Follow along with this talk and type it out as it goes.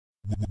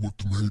What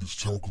them haters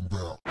talking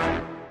about?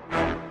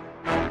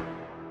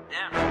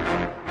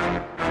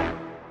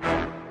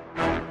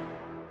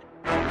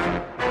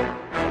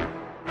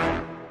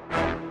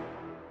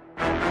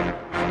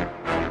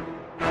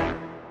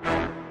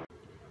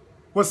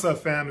 What's up,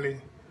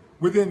 family?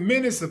 Within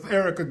minutes of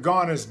Erica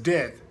Garner's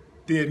death,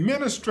 the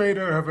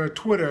administrator of her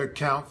Twitter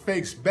account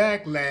faced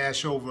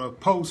backlash over a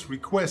post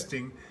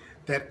requesting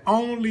that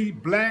only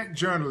black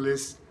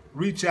journalists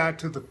reach out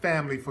to the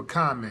family for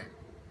comment.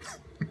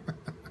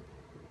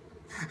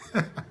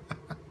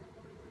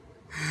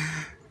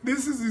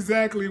 This is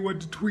exactly what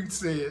the tweet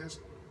says.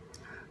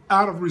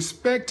 Out of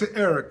respect to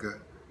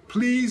Erica,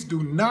 please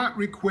do not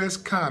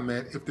request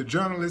comment if the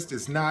journalist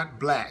is not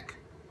black.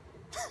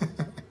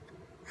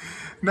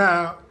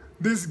 Now,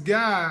 this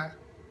guy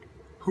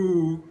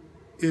who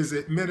is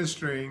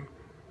administering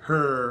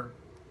her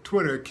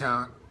Twitter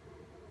account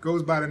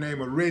goes by the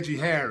name of Reggie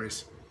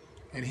Harris,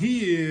 and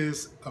he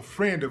is a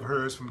friend of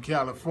hers from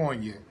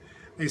California.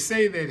 They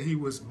say that he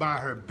was by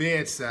her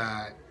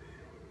bedside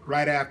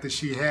right after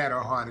she had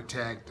her heart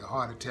attack, the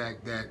heart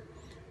attack that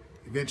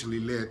eventually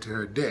led to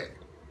her death.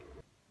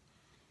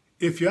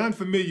 If you're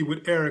unfamiliar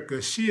with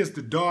Erica, she is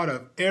the daughter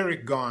of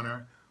Eric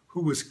Garner,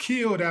 who was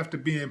killed after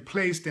being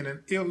placed in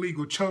an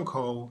illegal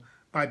chokehold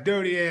by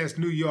dirty-ass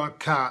New York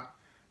cop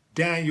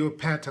Daniel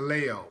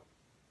Pantaleo.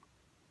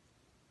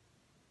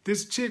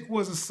 This chick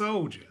was a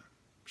soldier.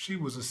 She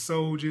was a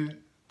soldier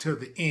to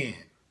the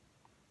end,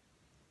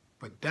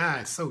 but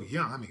died so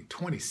young,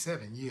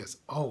 27 years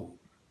old.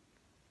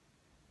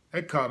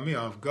 That caught me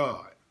off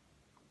guard.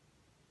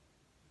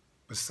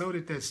 But so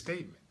did that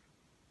statement.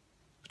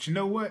 But you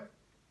know what?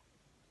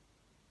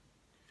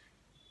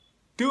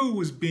 Dude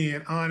was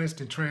being honest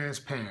and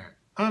transparent,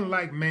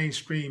 unlike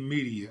mainstream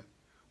media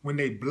when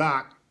they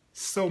block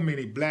so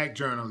many black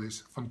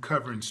journalists from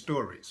covering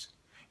stories.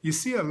 You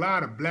see, a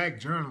lot of black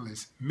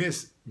journalists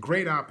miss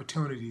great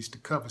opportunities to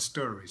cover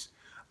stories.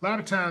 A lot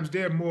of times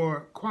they're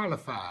more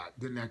qualified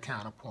than their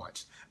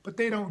counterparts, but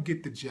they don't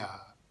get the job.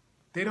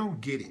 They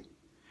don't get it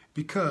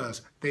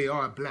because they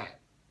are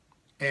black.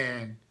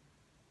 And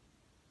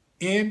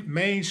in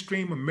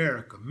mainstream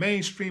America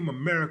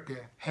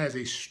has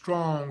a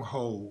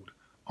stronghold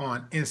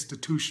on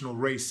institutional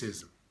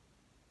racism.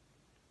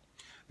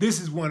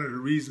 This is one of the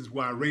reasons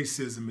why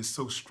racism is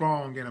so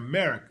strong in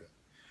America,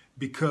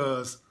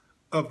 because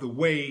of the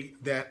way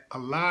that a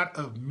lot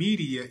of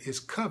media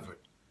is covered.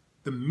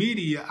 The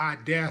media, I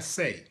dare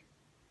say,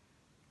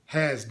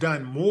 has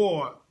done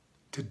more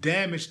to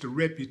damage the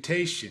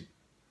reputation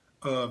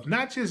of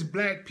not just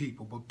black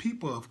people, but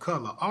people of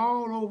color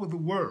all over the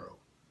world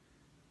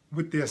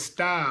with their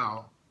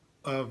style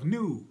of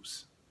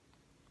news,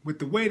 with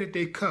the way that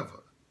they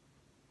cover.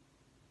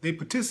 They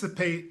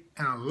participate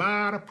in a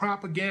lot of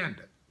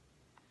propaganda.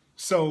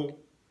 So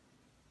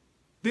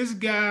this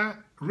guy,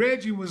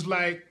 Reggie, was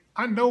like,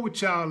 I know what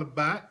y'all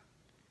about,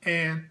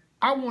 and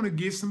I want to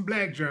get some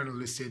black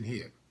journalists in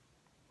here.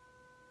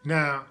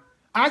 Now,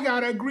 I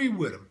got to agree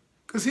with him,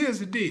 because here's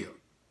the deal.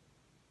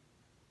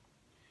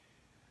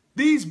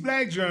 These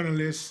black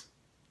journalists,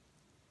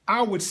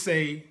 I would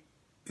say,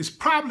 is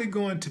probably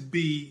going to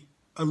be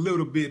a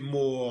little bit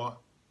more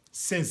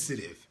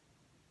sensitive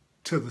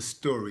to the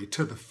story,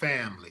 to the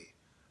family,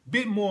 a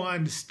bit more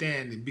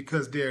understanding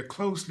because they're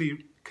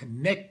closely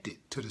connected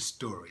to the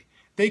story.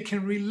 They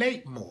can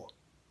relate more.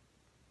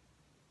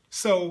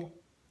 So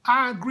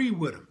I agree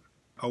with him.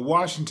 A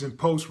Washington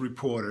Post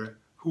reporter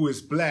who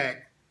is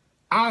black,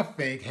 I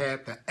think,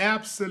 had the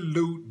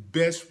absolute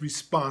best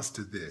response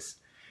to this.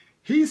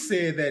 He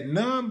said that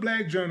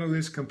non-black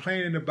journalists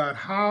complaining about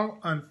how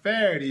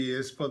unfair it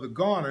is for the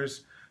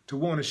Garners to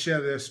want to share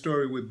their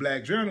story with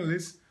black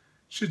journalists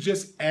should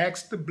just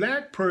ask the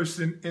black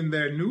person in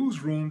their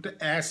newsroom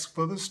to ask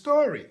for the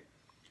story,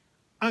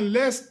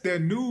 unless their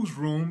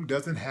newsroom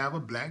doesn't have a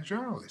black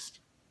journalist.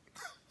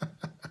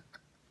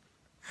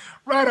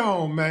 Right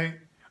on, man.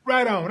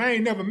 Right on. I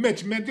ain't never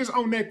met you, man. Just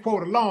on that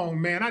quote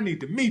alone, man, I need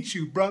to meet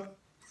you, brother.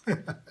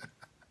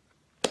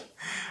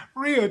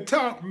 Real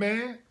talk,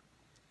 man.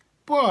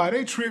 Boy,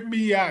 they tripped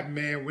me out,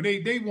 man, when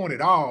they want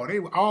it all. They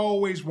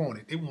always want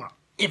it. They want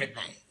everything.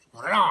 They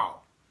want it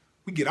all.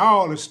 We get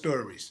all the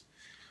stories.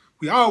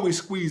 We always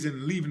squeezing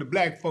and leaving the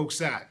black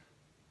folks out.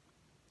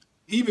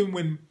 Even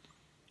when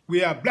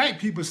we have black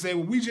people say,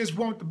 well, we just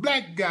want the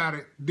black guy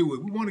to do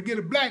it. We want to get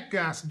a black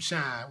guy some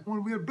shine. We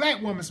want to get a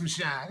black woman some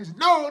shine. They say,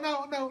 no,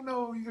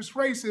 it's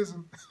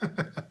racism.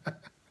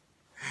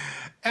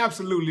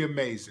 Absolutely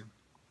amazing.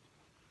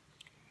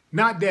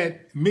 Not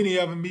that many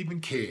of them even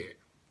cared.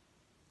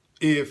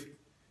 If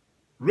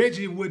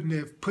Reggie wouldn't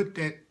have put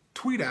that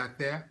tweet out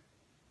there,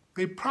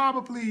 they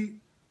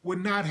probably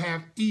would not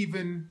have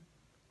even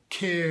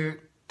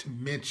cared to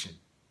mention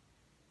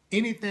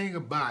anything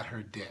about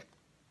her death.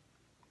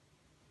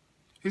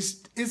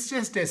 It's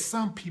just that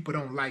some people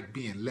don't like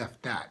being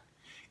left out,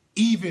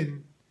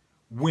 even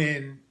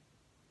when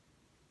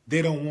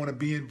they don't want to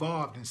be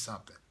involved in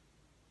something.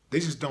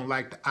 They just don't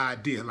like the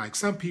idea. Like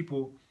some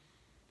people,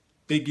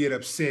 they get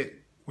upset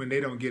when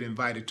they don't get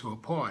invited to a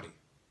party.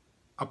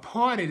 a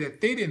party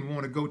that they didn't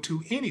want to go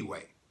to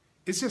anyway.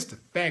 It's just the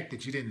fact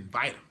that you didn't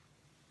invite them.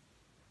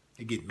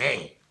 They get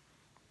mad.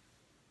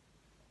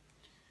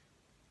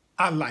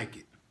 I like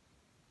it.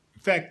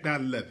 In fact, I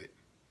love it.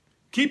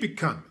 Keep it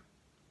coming.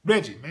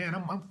 Reggie, man,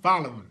 I'm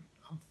following.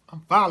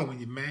 I'm following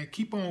you, man.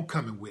 Keep on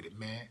coming with it,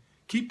 man.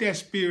 Keep that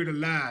spirit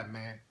alive,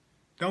 man.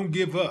 Don't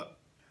give up.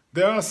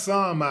 There are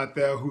some out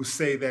there who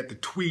say that the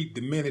tweet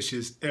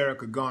diminishes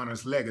Erica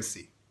Garner's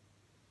legacy.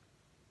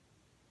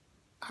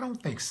 I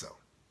don't think so.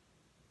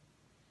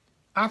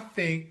 I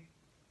think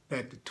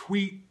that the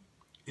tweet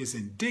is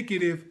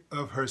indicative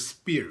of her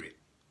spirit,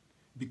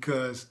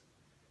 because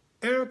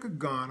Erica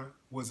Garner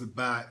was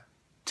about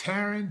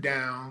tearing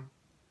down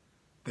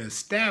the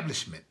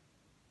establishment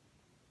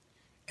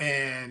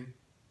and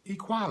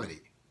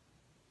equality.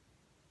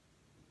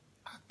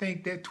 I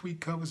think that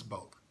tweet covers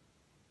both.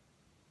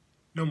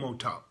 No more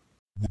talk.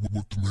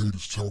 What the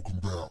haters talking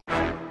about?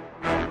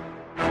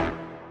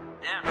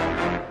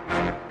 Yeah.